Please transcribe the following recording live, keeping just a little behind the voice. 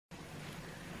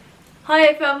Hi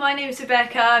everyone, my name is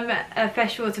Rebecca. I'm a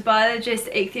freshwater biologist,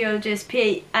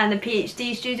 ichthyologist and a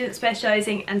PhD student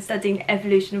specialising and studying the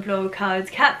evolution of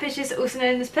fluorocolored catfishes, also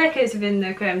known as plecos within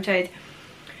the aquarium trade.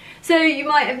 So you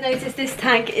might have noticed this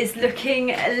tank is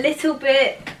looking a little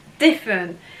bit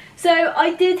different. So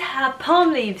I did have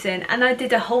palm leaves in and I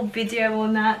did a whole video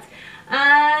on that,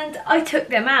 and I took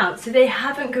them out so they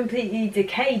haven't completely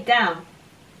decayed down.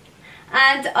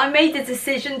 And I made the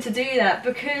decision to do that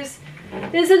because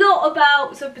there's a lot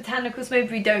about sort of botanicals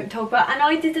maybe we don't talk about, and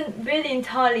I didn't really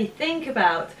entirely think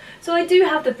about. So I do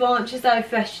have the branches that I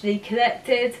freshly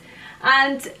collected,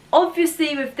 and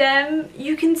obviously with them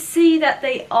you can see that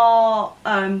they are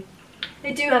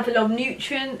they do have a lot of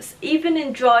nutrients. Even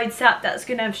in dried sap, that's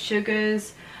going to have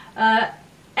sugars,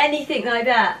 anything like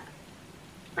that.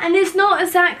 And it's not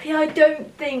exactly, I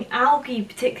don't think algae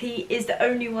particularly is the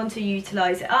only one to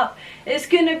utilise it up. It's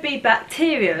going to be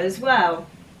bacteria as well.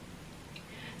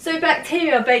 So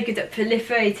bacteria are very good at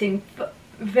proliferating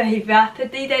very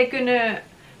rapidly. They're going to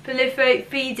proliferate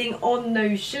feeding on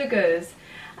those sugars.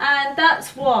 And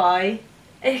that's why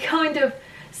it kind of,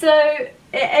 so it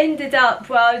ended up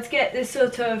where I would get this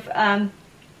sort of,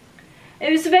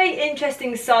 it was a very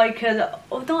interesting cycle,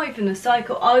 or not even a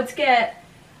cycle. I would get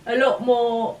a lot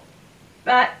more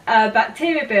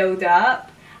bacteria build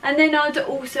up, and then I'd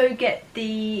also get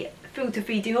the filter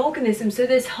feeding organisms. So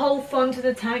this whole front of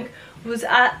the tank was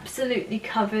absolutely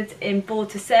covered in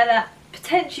Botacilla,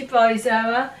 potentially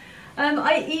Bryozoa.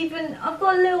 I've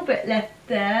got a little bit left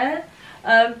there,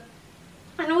 and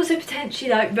also potentially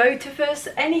like Rotifers,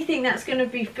 anything that's going to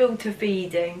be filter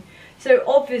feeding. So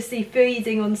obviously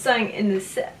feeding on something in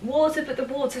the water, but the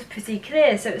water's pretty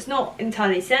clear, so it's not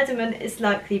entirely sediment, it's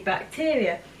likely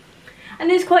bacteria.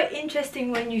 And it's quite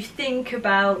interesting when you think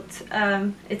about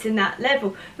it in that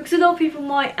level, because a lot of people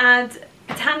might add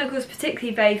botanicals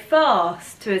particularly very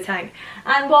fast to a tank,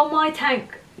 and while my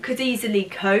tank could easily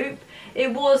cope,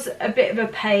 it was a bit of a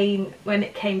pain when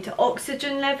it came to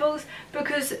oxygen levels,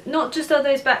 because not just are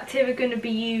those bacteria going to be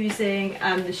using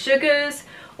the sugars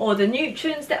or the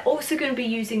nutrients, they're also going to be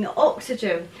using the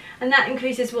oxygen, and that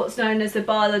increases what's known as the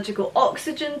biological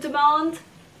oxygen demand.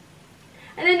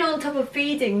 And then on top of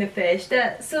feeding the fish,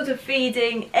 they're sort of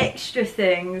feeding extra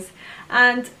things.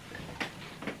 And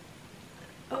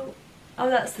oh,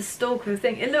 that's the stalker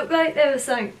thing. It looked like there was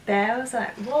something there. I was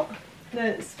like, what? No,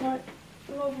 it's my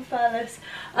phallus.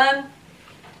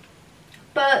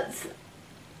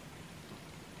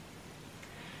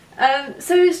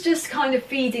 So it's just kind of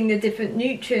feeding the different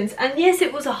nutrients. And yes,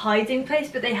 it was a hiding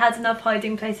place, but they had enough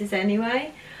hiding places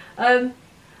anyway. And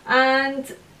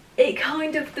it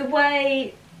kind of,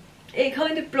 it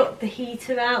kind of blocked the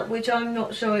heater out, which I'm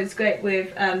not sure is great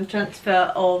with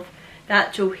transfer of the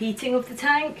actual heating of the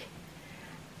tank.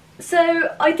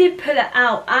 So I did pull it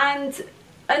out, and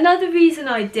another reason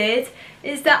I did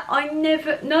is that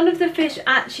none of the fish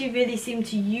actually really seem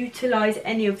to utilise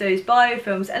any of those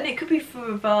biofilms, and it could be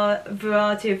for a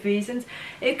variety of reasons.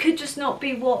 It could just not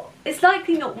be it's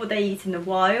likely not what they eat in the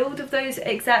wild of those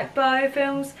exact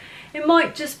biofilms. It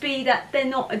might just be that they're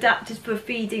not adapted for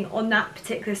feeding on that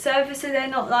particular surface, so they're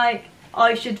not like,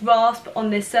 I should rasp on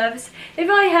this surface. If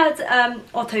I had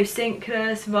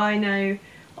Otocinclus, Rhino,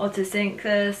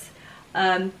 Otocinclus,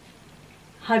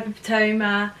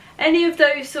 Hyperptoma, any of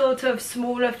those sort of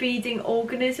smaller feeding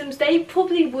organisms, they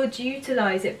probably would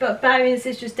utilise it, but Barians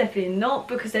is just definitely not,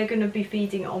 because they're going to be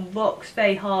feeding on rocks,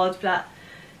 very hard, flat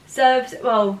surfaces,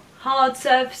 well, hard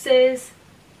surfaces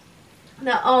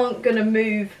that aren't going to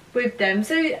move with them.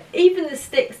 So even the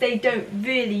sticks they don't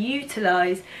really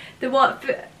utilise. The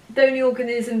only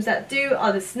organisms that do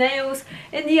are the snails.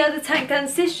 In the other tank,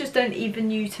 Dancis just don't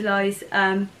even utilise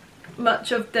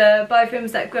much of the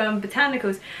biofilms that grow on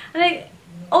botanicals. And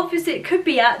obviously it could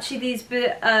be actually these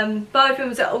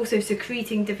biofilms are also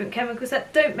secreting different chemicals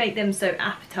that don't make them so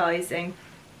appetising.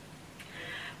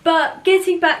 But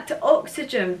getting back to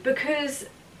oxygen, because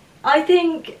I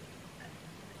think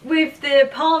with the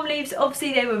palm leaves,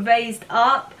 obviously they were raised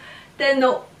up, they're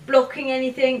not blocking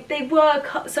anything, they were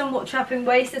somewhat trapping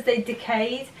waste as they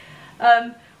decayed,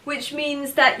 which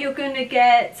means that you're going to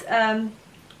get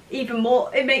even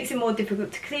more, it makes it more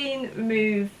difficult to clean,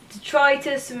 remove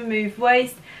detritus, remove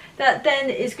waste, that then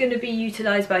is going to be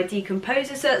utilised by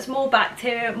decomposers, so that's more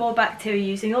bacteria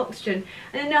using oxygen.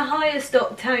 And in a higher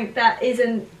stock tank that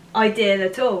isn't ideal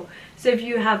at all. So if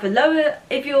you have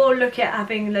if you're looking at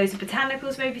having loads of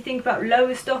botanicals, maybe think about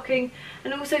lower stocking,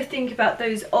 and also think about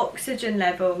those oxygen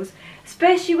levels,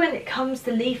 especially when it comes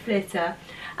to leaf litter.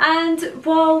 And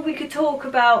while we could talk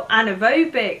about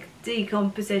anaerobic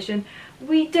decomposition,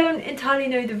 we don't entirely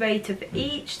know the rate of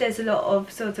each. There's a lot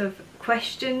of sort of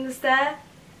questions there.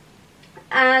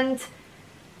 And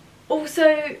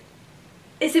also,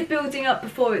 is it building up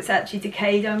before it's actually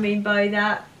decayed? I mean by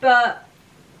that, but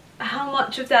how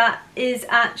much of that is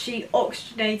actually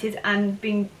oxygenated and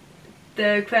being,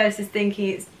 the aquarist is thinking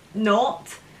it's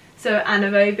not, so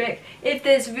anaerobic. If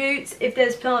there's roots, if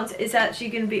there's plants, it's actually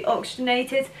going to be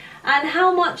oxygenated. And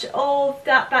how much of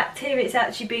that bacteria is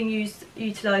actually being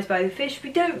utilised by the fish,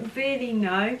 we don't really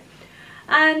know.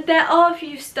 And there are a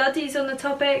few studies on the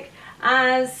topic,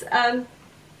 and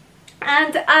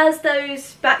as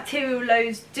those bacterial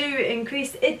loads do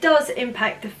increase, it does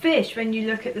impact the fish. When you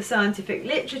look at the scientific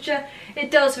literature,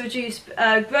 it does reduce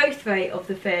growth rate of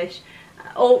the fish,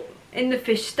 or in the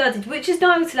fish studied, which is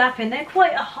Nile tilapia, and they're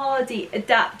quite a hardy,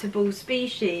 adaptable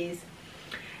species.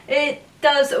 It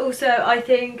does also, I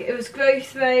think, it was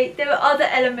growth rate. There are other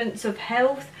elements of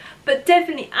health, but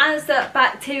definitely as that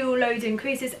bacterial load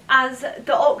increases, as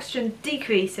the oxygen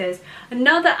decreases.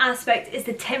 Another aspect is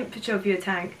the temperature of your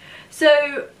tank.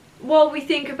 So while we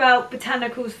think about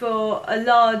botanicals for a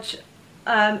large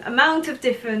amount of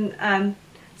different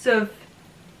sort of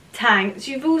tanks,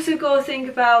 you've also got to think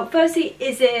about, firstly,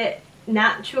 is it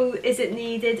natural, is it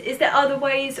needed, is there other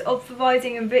ways of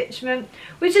providing enrichment,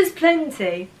 which is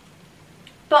plenty.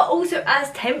 But also,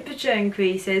 as temperature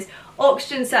increases,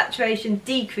 oxygen saturation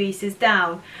decreases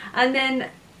down, and then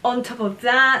on top of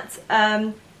that,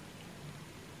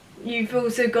 you've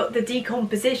also got the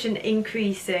decomposition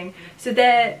increasing, so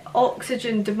their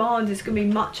oxygen demand is going to be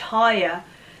much higher.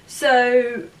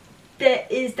 So there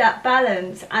is that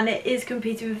balance, and it is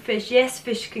competing with fish. Yes,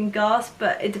 fish can gasp,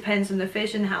 but it depends on the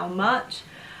fish and how much.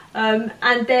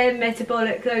 And their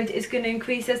metabolic load is going to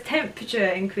increase as temperature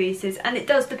increases, and it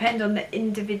does depend on the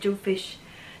individual fish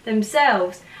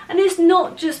themselves. And it's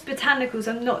not just botanicals,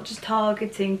 I'm not just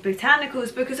targeting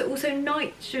botanicals, because also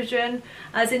nitrogen,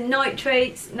 as in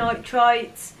nitrates,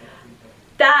 nitrites,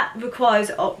 that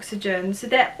requires oxygen, so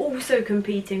they're also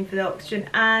competing for the oxygen,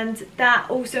 and that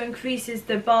also increases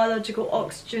the biological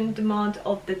oxygen demand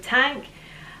of the tank.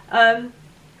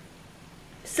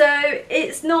 So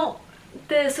it's not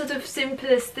the sort of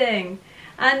simplest thing,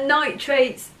 and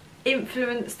nitrates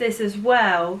influence this as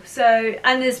well. So,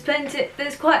 and there's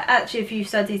quite actually a few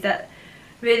studies that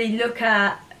really look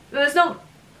at, there's not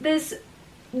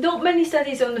many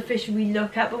studies on the fish we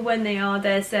look at, but when they are,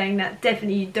 they're saying that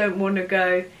definitely you don't want to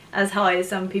go as high as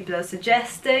some people are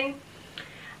suggesting,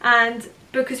 and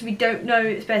because we don't know,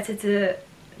 it's better to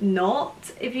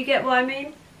not, if you get what I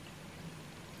mean.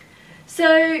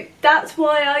 So that's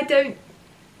why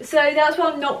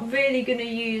I'm not really going to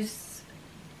use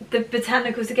the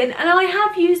botanicals again, and I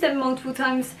have used them multiple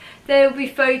times. There will be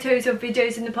photos or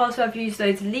videos in the past where I've used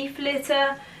loads of leaf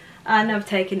litter and I've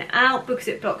taken it out because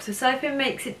it blocks the siphon,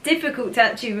 makes it difficult to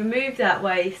actually remove that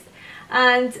waste.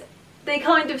 And they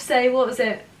kind of say, what was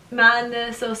it,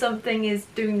 madness or something is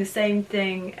doing the same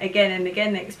thing again and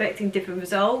again, expecting different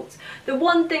results. The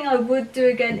one thing I would do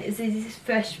again is these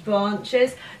fresh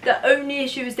branches. The only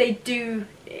issue is they do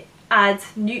add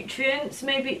nutrients,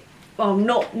 maybe, well,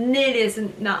 not nearly as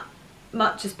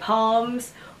much as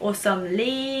palms or some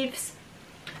leaves,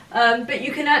 but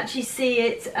you can actually see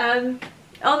it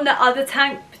on the other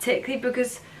tank, particularly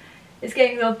because it's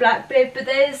getting a lot of blackbeard, but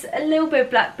there's a little bit of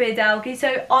blackbeard algae.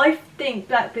 So I think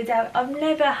blackbeard algae, I've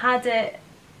never had it,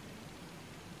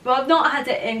 well, I've not had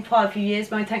it in quite a few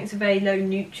years. My tanks are very low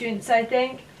nutrients, I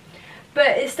think, but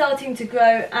it's starting to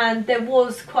grow, and there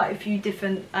was quite a few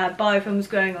different biofilms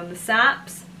growing on the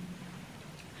saps.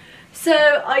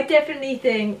 So I definitely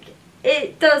think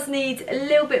it does need a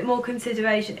little bit more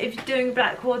consideration. If you're doing a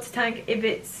blackwater tank, if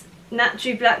it's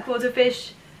naturally blackwater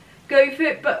fish, go for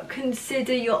it, but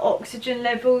consider your oxygen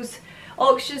levels.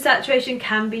 Oxygen saturation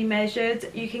can be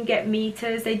measured. You can get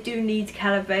meters, they do need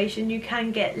calibration. You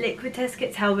can get liquid test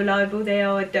kits. How reliable they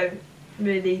are, I don't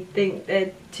really think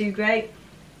they're too great.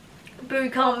 But we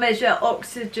can't measure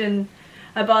oxygen,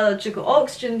 biological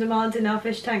oxygen demand in our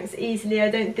fish tanks easily, I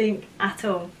don't think, at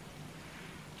all.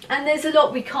 And there's a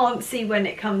lot we can't see when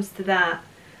it comes to that.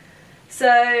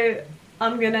 So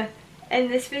I'm gonna end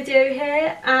this video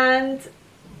here, and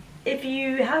if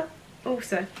you have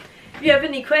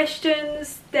any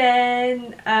questions,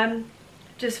 then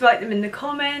just write them in the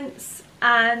comments,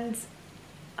 and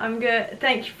I'm gonna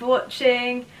thank you for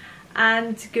watching,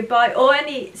 and goodbye. Or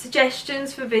any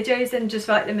suggestions for videos, then just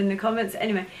write them in the comments.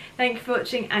 Anyway, thank you for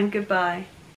watching, and goodbye.